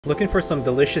Looking for some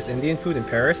delicious Indian food in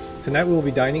Paris? Tonight we will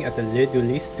be dining at the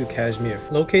Delices du Kashmir,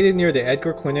 located near the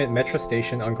Edgar Quinet Metra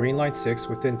Station on Green Line 6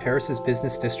 within Paris's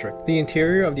business district. The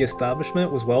interior of the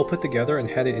establishment was well put together and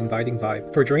had an inviting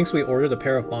vibe. For drinks we ordered a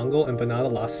pair of mango and banana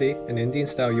lassi, an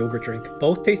Indian-style yogurt drink.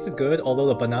 Both tasted good, although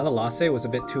the banana lassi was a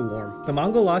bit too warm. The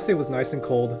mango lassi was nice and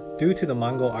cold, due to the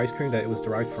mango ice cream that it was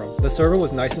derived from. The server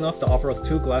was nice enough to offer us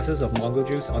 2 glasses of mango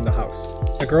juice on the house.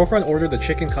 My girlfriend ordered the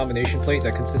chicken combination plate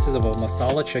that consisted of a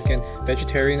masala chicken,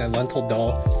 vegetarian and lentil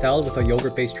dal, salad with a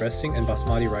yogurt-based dressing, and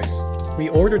basmati rice. We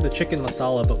ordered the chicken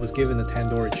masala but was given the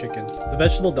tandoori chicken. The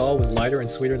vegetable dal was lighter and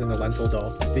sweeter than the lentil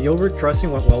dal. The yogurt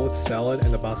dressing went well with the salad,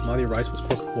 and the basmati rice was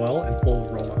cooked well and full of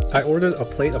aroma. I ordered a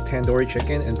plate of tandoori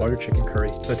chicken and butter chicken curry.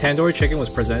 The tandoori chicken was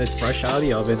presented fresh out of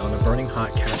the oven on a burning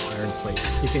hot cast iron plate.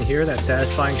 You can hear that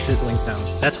satisfying sizzling sound.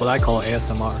 That's what I call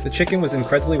ASMR. The chicken was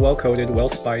incredibly well coated, well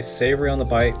spiced, savory on the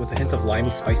bite with a hint of limey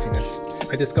spiciness.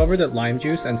 I discovered that lime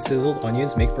juice and sizzled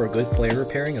onions make for a good flavor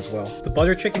pairing as well. The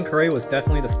butter chicken curry was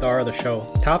definitely the star of the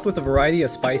show. Topped with a variety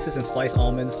of spices and sliced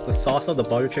almonds, the sauce of the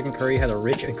butter chicken curry had a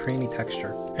rich and creamy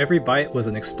texture. Every bite was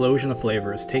an explosion of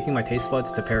flavors, taking my taste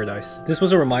buds to paradise. This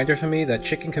was a reminder to me that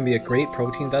chicken can be a great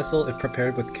protein vessel if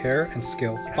prepared with care and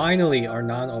skill. Finally, our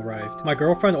naan arrived. My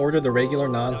girlfriend ordered the regular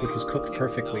naan, which was cooked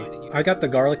perfectly. I got the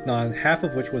garlic naan, half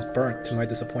of which was burnt to my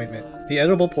disappointment. The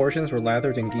edible portions were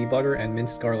lathered in ghee butter and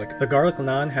minced garlic. The garlic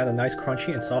naan had a nice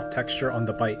crunchy and soft texture on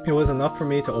the bite. It was enough for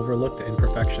me to overlook the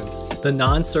imperfections. The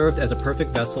naan served as a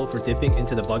perfect vessel for dipping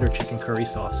into the butter chicken curry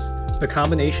sauce. The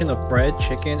combination of bread,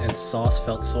 chicken, and sauce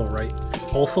felt so right.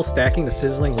 Also, stacking the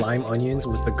sizzling lime onions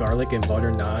with the garlic and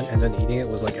butter naan and then eating it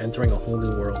was like entering a whole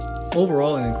new world.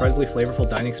 Overall, an incredibly flavorful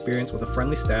dining experience with a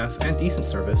friendly staff and decent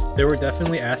service. There were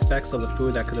definitely aspects of the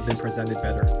food that could have been presented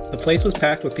better. The place was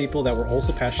packed with people that were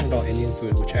also passionate about Indian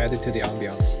food, which added to the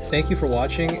ambiance. Thank you for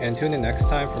watching, and tune in next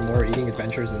time for more eating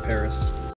adventures in Paris.